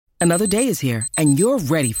Another day is here, and you're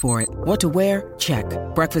ready for it. What to wear? Check.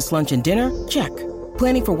 Breakfast, lunch, and dinner? Check.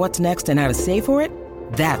 Planning for what's next and how to save for it?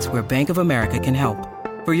 That's where Bank of America can help.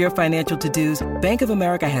 For your financial to-dos, Bank of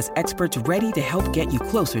America has experts ready to help get you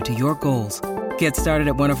closer to your goals. Get started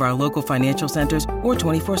at one of our local financial centers or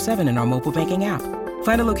 24/7 in our mobile banking app.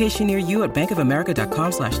 Find a location near you at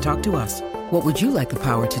bankofamerica.com/talktous. What would you like the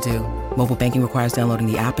power to do? Mobile banking requires downloading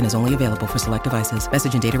the app and is only available for select devices.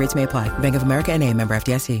 Message and data rates may apply. Bank of America N.A., member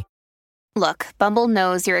FDIC. Look, Bumble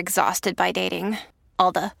knows you're exhausted by dating.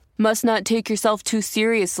 All the, must not take yourself too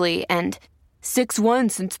seriously, and 6'1"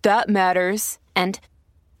 since that matters, and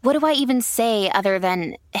what do I even say other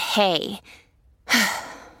than, hey?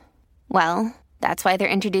 Well, that's why they're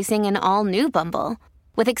introducing an all-new Bumble,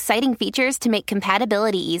 with exciting features to make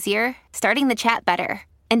compatibility easier, starting the chat better,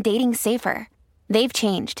 and dating safer. They've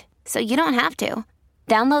changed, so you don't have to.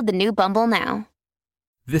 Download the new Bumble now.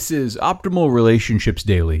 This is Optimal Relationships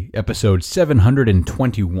Daily, episode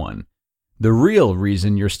 721, The Real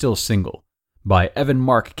Reason You're Still Single, by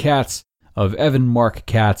Marc Katz of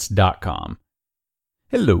evanmarckatz.com.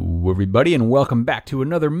 Hello, everybody, and welcome back to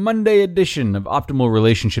another Monday edition of Optimal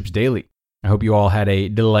Relationships Daily. I hope you all had a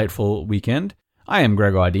delightful weekend. I am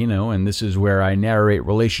Greg Audino, and this is where I narrate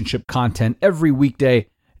relationship content every weekday,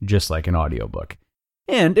 just like an audiobook.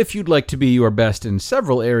 And if you'd like to be your best in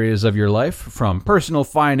several areas of your life, from personal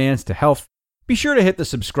finance to health, be sure to hit the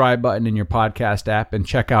subscribe button in your podcast app and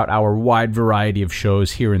check out our wide variety of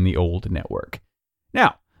shows here in the old network.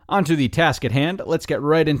 Now, onto the task at hand. Let's get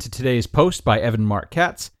right into today's post by Marc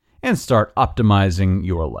Katz and start optimizing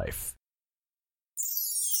your life.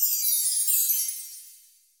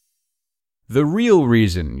 The Real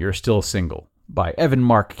Reason You're Still Single, by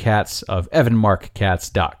Marc Katz of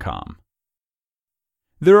evanmarckatz.com.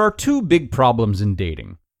 There are two big problems in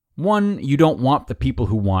dating. One, you don't want the people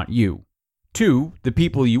who want you. Two, the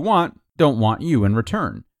people you want don't want you in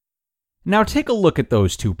return. Now take a look at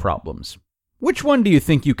those two problems. Which one do you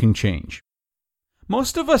think you can change?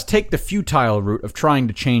 Most of us take the futile route of trying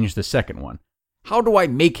to change the second one. How do I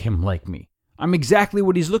make him like me? I'm exactly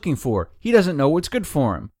what he's looking for. He doesn't know what's good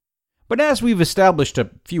for him. But as we've established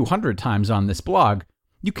a few hundred times on this blog,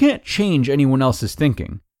 you can't change anyone else's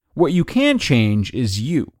thinking. What you can change is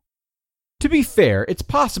you. To be fair, it's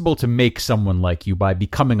possible to make someone like you by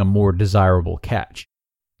becoming a more desirable catch.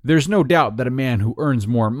 There's no doubt that a man who earns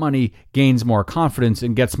more money, gains more confidence,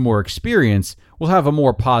 and gets more experience will have a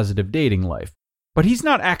more positive dating life. But he's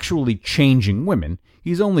not actually changing women,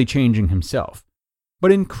 he's only changing himself.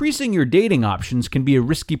 But increasing your dating options can be a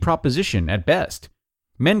risky proposition at best.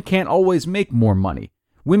 Men can't always make more money.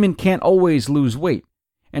 Women can't always lose weight.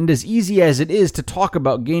 And as easy as it is to talk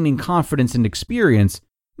about gaining confidence and experience,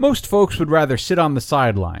 most folks would rather sit on the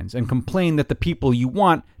sidelines and complain that the people you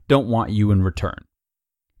want don't want you in return.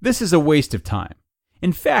 This is a waste of time.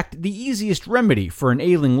 In fact, the easiest remedy for an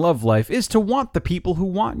ailing love life is to want the people who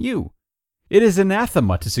want you. It is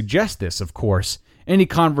anathema to suggest this, of course. Any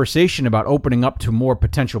conversation about opening up to more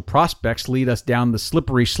potential prospects lead us down the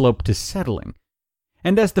slippery slope to settling.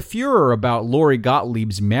 And as the furor about Lori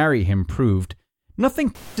Gottlieb's Marry Him proved, nothing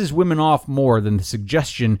pisses women off more than the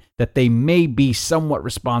suggestion that they may be somewhat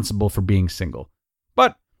responsible for being single.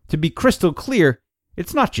 But, to be crystal clear,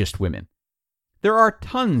 it's not just women. There are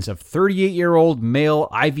tons of 38-year-old male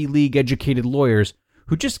Ivy League-educated lawyers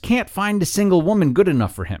who just can't find a single woman good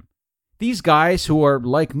enough for him. These guys, who are,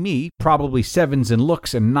 like me, probably 7s in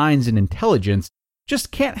looks and 9s in intelligence,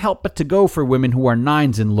 just can't help but to go for women who are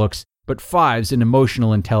 9s in looks, but 5s in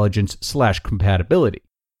emotional intelligence/compatibility.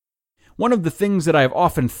 One of the things that I have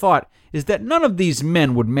often thought is that none of these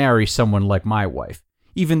men would marry someone like my wife,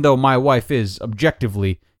 even though my wife is,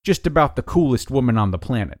 objectively, just about the coolest woman on the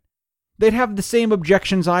planet. They'd have the same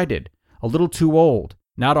objections I did. A little too old,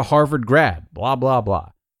 not a Harvard grad, blah, blah,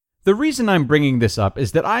 blah. The reason I'm bringing this up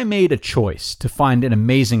is that I made a choice to find an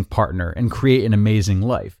amazing partner and create an amazing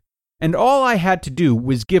life. And all I had to do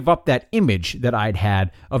was give up that image that I'd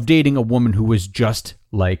had of dating a woman who was just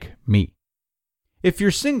like me. If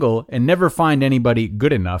you're single and never find anybody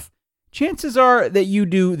good enough, chances are that you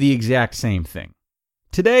do the exact same thing.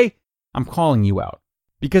 Today, I'm calling you out.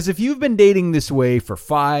 Because if you've been dating this way for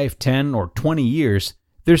 5, 10, or 20 years,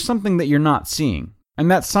 there's something that you're not seeing.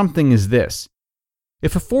 And that something is this.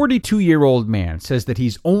 If a 42-year-old man says that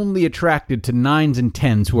he's only attracted to 9s and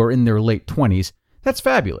 10s who are in their late 20s, that's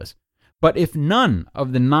fabulous. But if none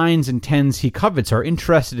of the 9s and 10s he covets are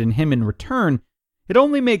interested in him in return, it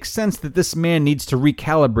only makes sense that this man needs to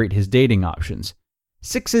recalibrate his dating options.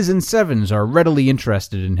 6s and 7s are readily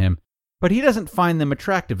interested in him, but he doesn't find them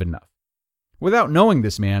attractive enough. Without knowing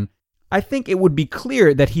this man, I think it would be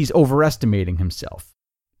clear that he's overestimating himself.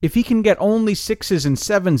 If he can get only 6s and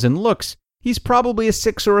 7s in looks, he's probably a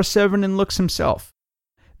 6 or a 7 in looks himself.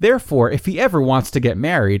 Therefore, if he ever wants to get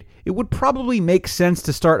married, it would probably make sense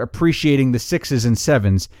to start appreciating the 6s and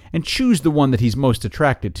 7s and choose the one that he's most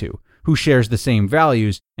attracted to, who shares the same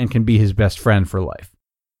values and can be his best friend for life.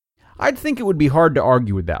 I'd think it would be hard to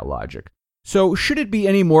argue with that logic. So should it be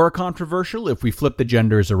any more controversial if we flip the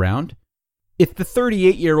genders around? If the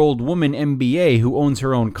 38-year-old woman MBA who owns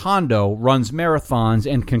her own condo, runs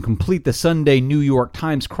marathons, and can complete the Sunday New York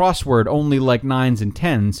Times crossword only like 9s and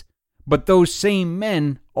 10s, but those same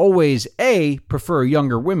men always A, prefer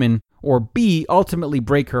younger women, or B, ultimately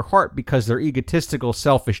break her heart because they're egotistical,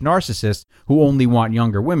 selfish narcissists who only want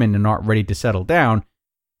younger women and aren't ready to settle down,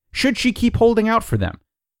 should she keep holding out for them?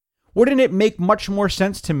 Wouldn't it make much more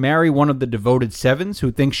sense to marry one of the devoted 7s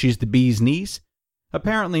who thinks she's the bee's knees?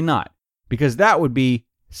 Apparently not, because that would be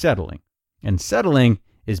settling, and settling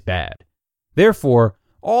is bad. Therefore,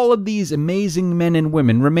 all of these amazing men and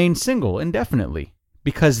women remain single indefinitely,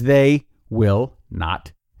 because they will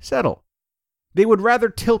not settle. They would rather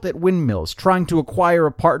tilt at windmills trying to acquire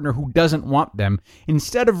a partner who doesn't want them,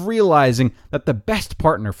 instead of realizing that the best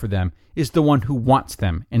partner for them is the one who wants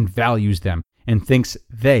them and values them and thinks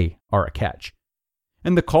they are a catch.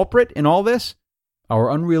 And the culprit in all this? Our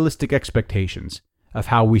unrealistic expectations of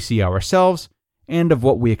how we see ourselves and of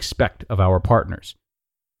what we expect of our partners.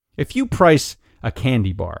 If you price a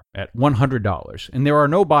candy bar at $100 and there are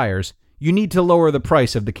no buyers, you need to lower the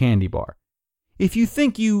price of the candy bar. If you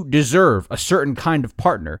think you deserve a certain kind of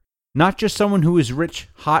partner, not just someone who is rich,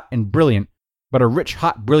 hot, and brilliant, but a rich,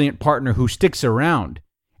 hot, brilliant partner who sticks around,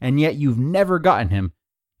 and yet you've never gotten him,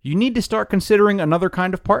 you need to start considering another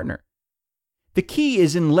kind of partner. The key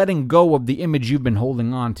is in letting go of the image you've been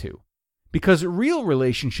holding on to. Because real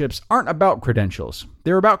relationships aren't about credentials,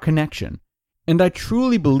 they're about connection. And I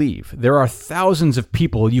truly believe there are thousands of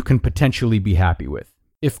people you can potentially be happy with,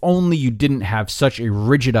 if only you didn't have such a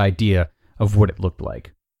rigid idea of what it looked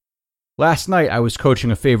like. Last night I was coaching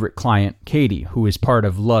a favorite client, Katie, who is part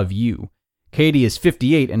of Love U. Katie is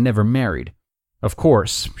 58 and never married. Of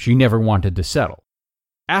course, she never wanted to settle.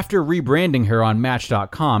 After rebranding her on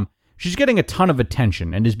Match.com, she's getting a ton of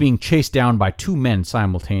attention and is being chased down by 2 men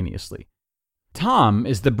simultaneously. Tom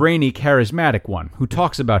is the brainy, charismatic one who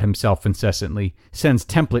talks about himself incessantly, sends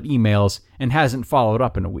template emails, and hasn't followed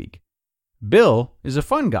up in a week. Bill is a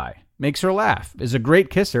fun guy, makes her laugh, is a great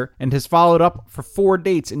kisser, and has followed up for 4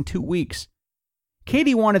 dates in 2 weeks.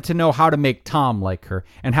 Katie wanted to know how to make Tom like her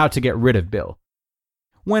and how to get rid of Bill.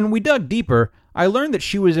 When we dug deeper, I learned that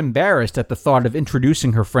she was embarrassed at the thought of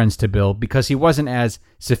introducing her friends to Bill because he wasn't as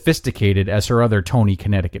sophisticated as her other Tony,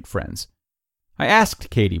 Connecticut friends. I asked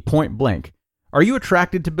Katie point blank, "Are you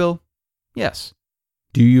attracted to Bill?" "Yes."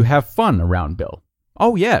 "Do you have fun around Bill?"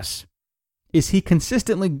 "Oh, yes." "Is he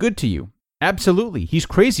consistently good to you?" "Absolutely. He's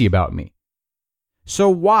crazy about me." "So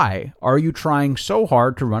why are you trying so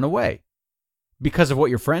hard to run away? Because of what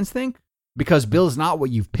your friends think? Because Bill's not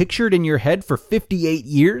what you've pictured in your head for 58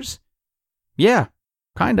 years? "Yeah,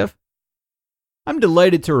 kind of." I'm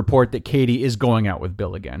delighted to report that Katie is going out with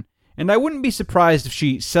Bill again, and I wouldn't be surprised if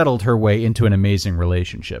she settled her way into an amazing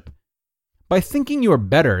relationship. By thinking you're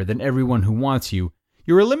better than everyone who wants you,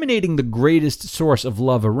 you're eliminating the greatest source of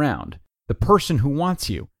love around, the person who wants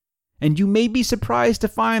you. And you may be surprised to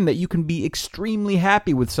find that you can be extremely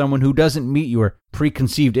happy with someone who doesn't meet your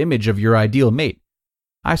preconceived image of your ideal mate.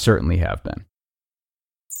 I certainly have been.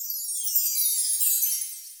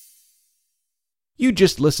 You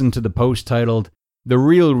just listened to the post titled, "The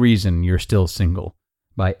Real Reason You're Still Single,"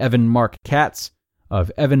 by Marc Katz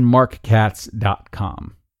of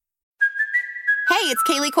evanmarckatz.com. Hey, it's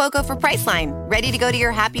Kaylee Cuoco for Priceline. Ready to go to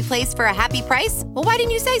your happy place for a happy price? Well, why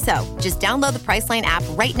didn't you say so? Just download the Priceline app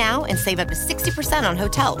right now and save up to 60% on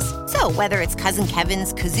hotels. So whether it's Cousin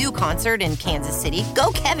Kevin's Kazoo Concert in Kansas City,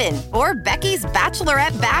 go Kevin, or Becky's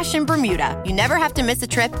Bachelorette Bash in Bermuda, you never have to miss a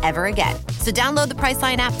trip ever again. So download the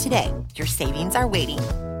Priceline app today. Your savings are waiting.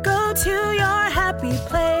 Go to your happy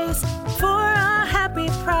place for a happy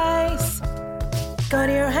price. Go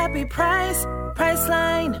to your happy price,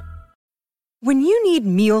 Priceline. When you need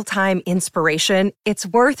mealtime inspiration, it's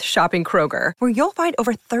worth shopping Kroger, where you'll find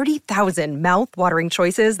over 30,000 mouth-watering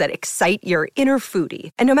choices that excite your inner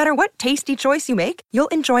foodie. And no matter what tasty choice you make, you'll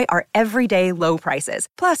enjoy our everyday low prices,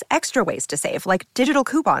 plus extra ways to save, like digital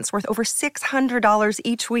coupons worth over $600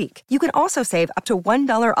 each week. You can also save up to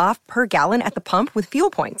 $1 off per gallon at the pump with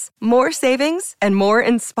fuel points. More savings and more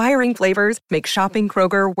inspiring flavors make shopping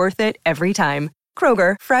Kroger worth it every time.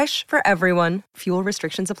 Kroger, fresh for everyone. Fuel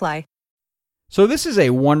restrictions apply. So this is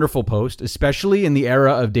a wonderful post, especially in the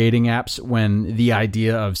era of dating apps when the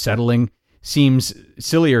idea of settling seems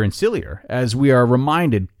sillier and sillier as we are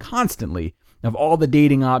reminded constantly of all the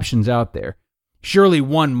dating options out there. Surely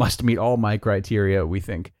one must meet all my criteria, we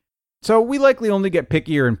think. So we likely only get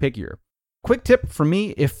pickier and pickier. Quick tip from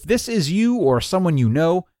me, if this is you or someone you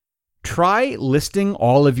know, try listing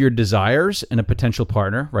all of your desires in a potential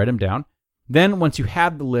partner, write them down. Then once you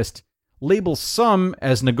have the list, label some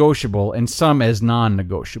as negotiable and some as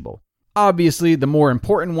non-negotiable. Obviously, the more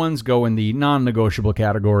important ones go in the non-negotiable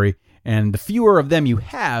category, and the fewer of them you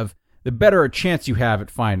have, the better a chance you have at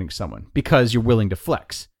finding someone, because you're willing to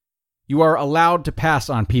flex. You are allowed to pass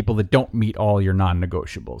on people that don't meet all your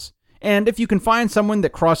non-negotiables. And if you can find someone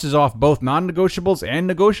that crosses off both non-negotiables and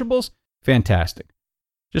negotiables, fantastic.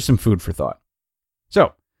 Just some food for thought.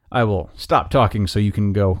 So, I will stop talking so you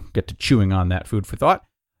can go get to chewing on that food for thought.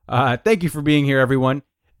 Thank you for being here, everyone.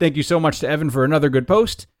 Thank you so much to Evan for another good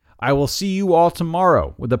post. I will see you all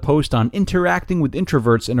tomorrow with a post on interacting with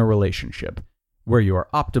introverts in a relationship, where your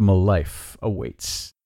optimal life awaits.